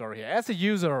user story here. As a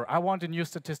user, I want a new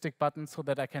statistic button so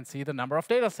that I can see the number of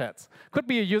data sets. Could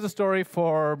be a user story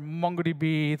for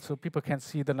MongoDB, so people can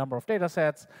see the number of data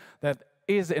sets that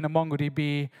is in a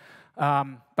MongoDB.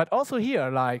 But also here,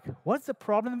 like, what's the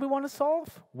problem we want to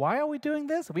solve? Why are we doing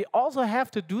this? We also have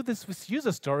to do this with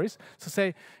user stories. So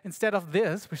say, instead of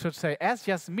this, we should say, as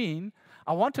Yasmin,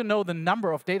 I want to know the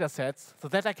number of data sets so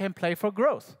that I can play for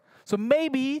growth. So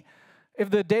maybe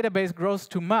if the database grows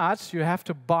too much, you have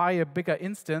to buy a bigger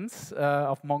instance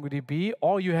of MongoDB,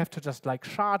 or you have to just like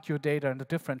shard your data into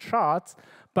different shards.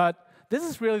 But this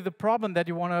is really the problem that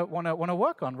you want to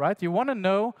work on, right? You want to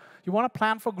know, you want to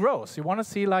plan for growth. You want to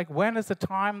see like when is the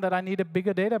time that I need a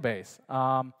bigger database.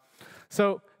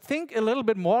 So think a little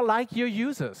bit more like your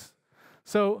users.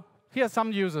 So here are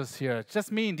some users here.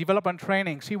 Jasmine, developer and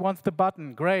training. She wants the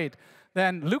button. Great.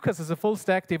 Then Lucas is a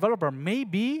full-stack developer.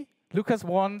 Maybe Lucas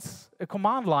wants a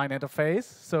command line interface,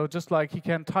 so just like he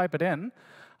can type it in.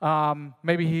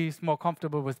 Maybe he's more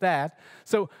comfortable with that.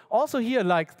 So also here,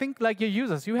 like think like your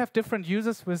users. You have different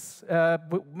users with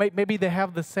maybe they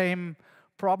have the same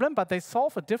problem, but they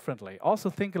solve it differently. Also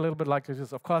think a little bit like your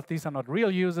users. Of course, these are not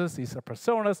real users. These are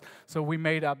personas. So we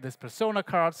made up these persona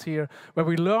cards here, where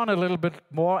we learn a little bit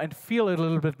more and feel a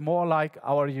little bit more like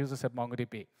our users at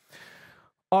MongoDB.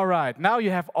 All right, now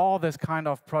you have all this kind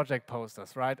of project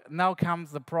posters, right? Now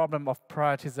comes the problem of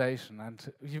prioritization.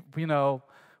 And you know,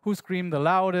 who screamed the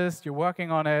loudest? You're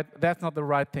working on it. That's not the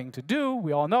right thing to do.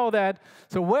 We all know that.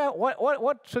 So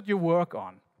what should you work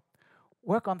on?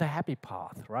 Work on the happy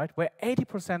path, right? Where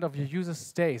 80% of your users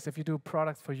stays if you do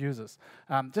products for users.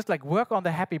 Just like work on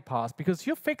the happy path, because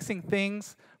you're fixing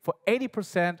things for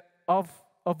 80% of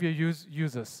your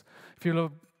users. If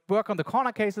you work on the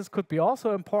corner cases, could be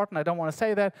also important. I don't want to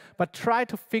say that, but try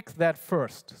to fix that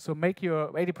first. So make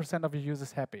your 80% of your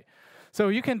users happy. So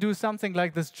you can do something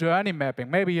like this journey mapping.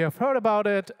 Maybe you've heard about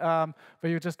it, where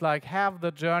you just like have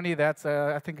the journey. That's,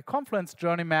 I think, a Confluence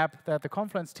journey map that the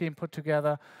Confluence team put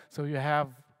together. So you have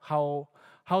how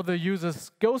the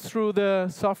users go through the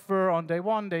software on day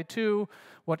 1, day 2,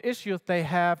 what issues they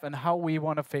have, and how we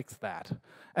want to fix that.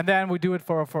 And then we do it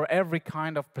for every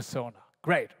kind of persona.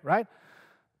 Great, right?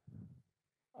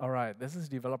 All right, this is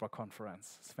developer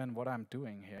conference. Sven, what I'm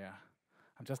doing here.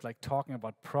 I'm just like talking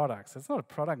about products. It's not a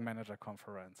product manager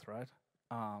conference, right?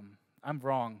 I'm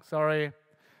wrong. Sorry,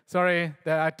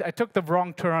 I took the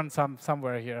wrong turn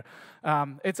somewhere here.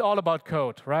 It's all about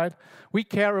code, right? We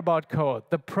care about code.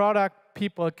 The product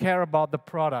people care about the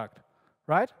product,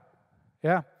 right?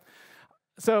 Yeah.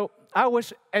 So I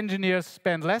wish engineers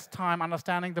spend less time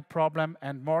understanding the problem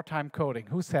and more time coding.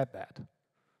 Who said that?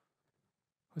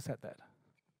 Who said that?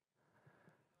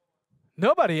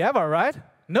 Nobody ever, right?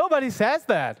 Nobody says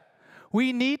that.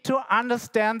 We need to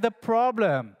understand the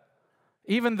problem.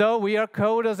 Even though we are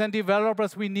coders and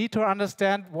developers, we need to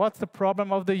understand what's the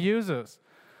problem of the users.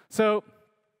 So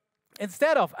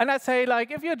instead of, and I say,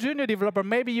 like, if you're a junior developer,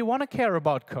 maybe you want to care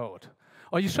about code.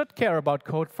 Or you should care about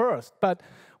code first. But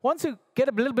once you get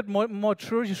a little bit more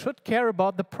mature, you should care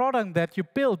about the product that you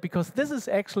build, because this is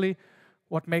actually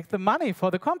what makes the money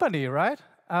for the company, right?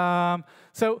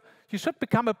 So you should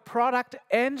become a product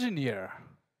engineer.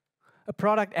 A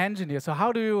product engineer. So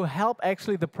how do you help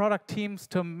actually the product teams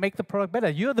to make the product better?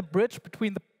 You're the bridge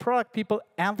between the product people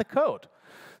and the code.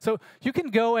 So you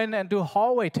can go in and do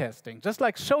hallway testing, just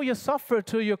like show your software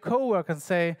to your coworker and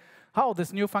say, how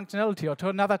this new functionality, or to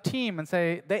another team and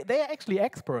say, they're actually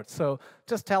experts. So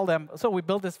just tell them, so we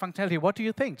built this functionality, what do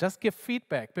you think? Just give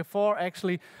feedback before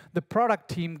actually the product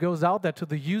team goes out there to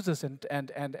the users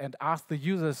and ask the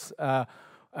users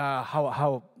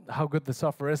how good the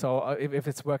software is, or if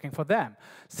it's working for them.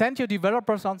 Send your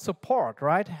developers on support,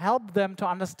 right? Help them to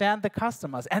understand the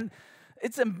customers. And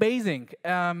it's amazing.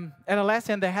 At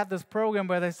Atlassian, they had this program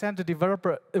where they sent a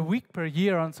developer a week per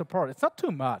year on support. It's not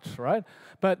too much, right?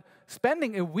 But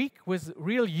spending a week with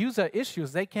real user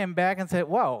issues, they came back and said,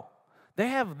 wow, they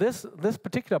have this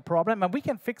particular problem, and we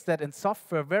can fix that in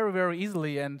software very, very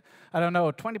easily. And I don't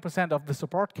know, 20% of the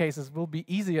support cases will be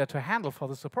easier to handle for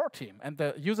the support team, and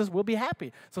the users will be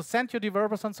happy. So send your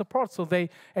developers on support so they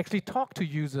actually talk to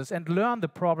users and learn the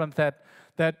problems that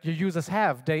your users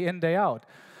have day in, day out.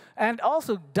 And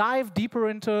also dive deeper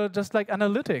into just like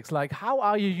analytics, like how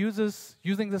are your users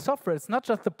using the software? It's not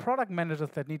just the product managers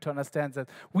that need to understand that.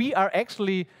 We are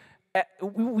actually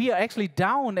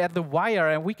down at the wire,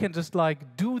 and we can just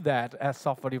like do that as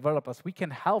software developers. We can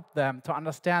help them to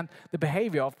understand the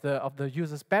behavior of the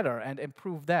users better and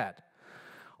improve that.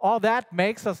 All that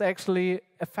makes us actually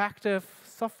effective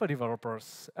software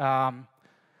developers.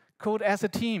 Code as a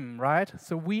team, right?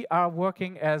 So we are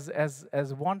working as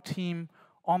one team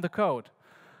on the code.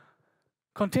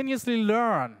 Continuously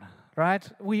learn, right?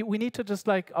 We need to just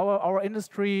like, our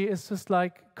industry is just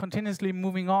like continuously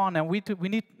moving on, and we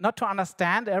need not to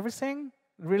understand everything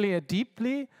really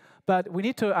deeply, but we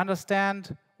need to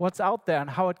understand what's out there and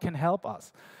how it can help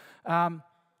us.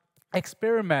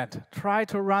 Experiment, try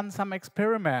to run some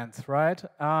experiments, right?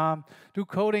 Do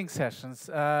coding sessions,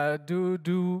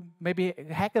 do maybe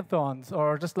hackathons,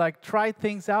 or just like try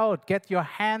things out, get your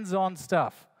hands-on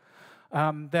stuff.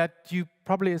 That you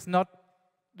probably is not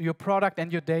your product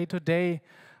and your day-to-day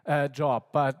job,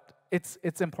 but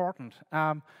it's important.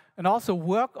 And also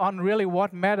work on really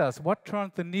what matters, what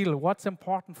turns the needle, what's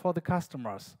important for the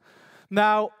customers.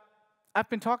 Now, I've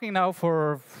been talking now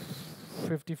for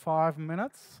 55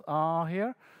 minutes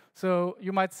here, so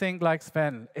you might think like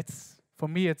Sven, for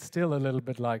me it's still a little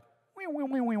bit like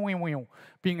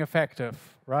being effective,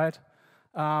 right?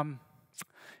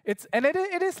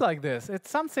 It is like this.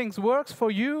 Some things works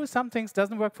for you, some things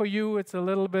doesn't work for you. It's a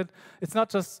little bit. It's not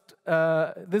just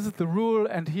this is the rule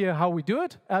and here how we do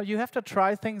it. You have to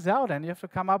try things out, and you have to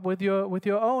come up with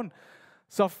your own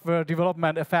software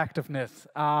development effectiveness.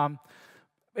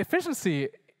 Efficiency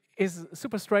is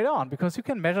super straight on because you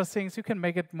can measure things, you can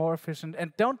make it more efficient.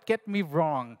 And don't get me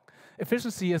wrong.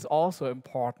 Efficiency is also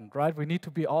important, right? We need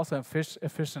to be also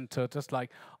efficient to just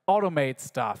like automate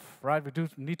stuff, right? We do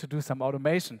need to do some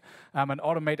automation and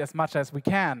automate as much as we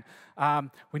can.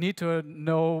 We need to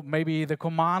know maybe the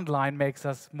command line makes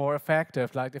us more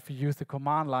effective, like if you use the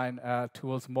command line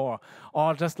tools more,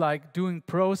 or just like doing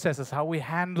processes, how we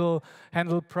handle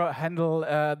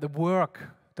the work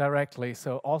directly.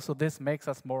 So also this makes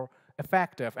us more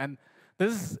effective, and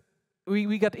this is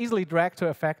we got easily dragged to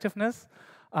effectiveness.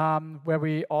 Where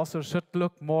we also should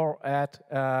look more at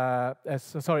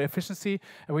efficiency,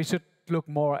 and we should look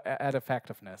more at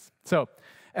effectiveness. So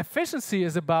efficiency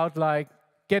is about like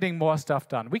getting more stuff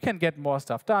done. We can get more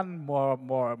stuff done,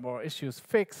 more issues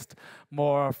fixed,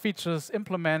 more features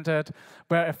implemented,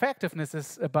 where effectiveness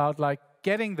is about like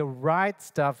getting the right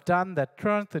stuff done that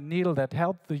turns the needle, that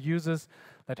helps the users,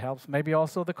 that helps maybe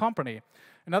also the company.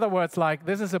 In other words, like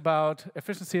this is about,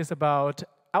 efficiency is about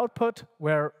output,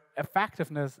 where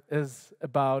effectiveness is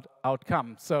about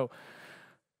outcome. So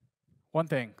one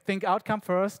thing, think outcome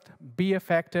first, be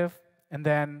effective, and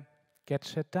then get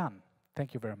shit done.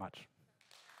 Thank you very much.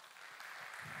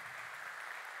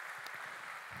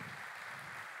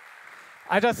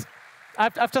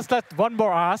 I've just let one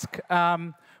more ask.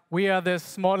 We are this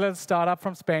small little startup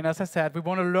from Spain, as I said. We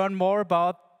want to learn more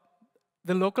about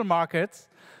the local markets.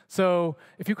 So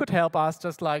if you could help us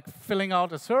just like filling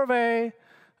out a survey,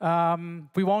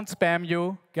 we won't spam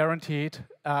you, guaranteed.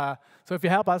 So if you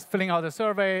help us filling out a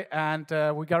survey, and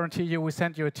we guarantee you, we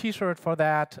send you a T-shirt for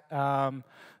that, a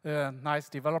nice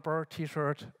developer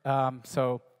T-shirt.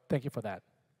 So thank you for that.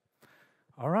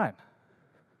 All right.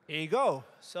 Here you go.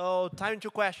 So time to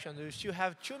question. You still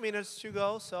have 2 minutes to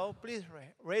go, so please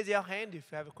raise your hand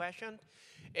if you have a question.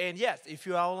 And yes, if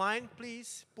you are online,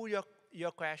 please put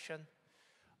your question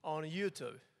on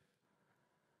YouTube.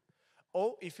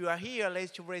 Or if you are here,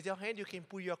 let's raise your hand, you can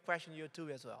put your question on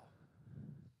YouTube as well.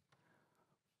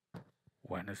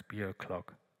 When is beer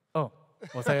o'clock? Oh,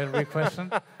 was that a real question?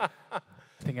 I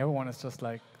think everyone is just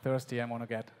like thirsty and want to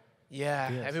get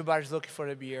Yeah, Yes. everybody's looking for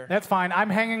the beer. That's fine. I'm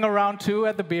hanging around too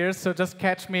at the beers, so just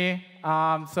catch me.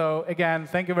 So again,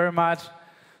 thank you very much.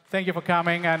 Thank you for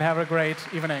coming, and have a great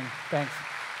evening. Thanks.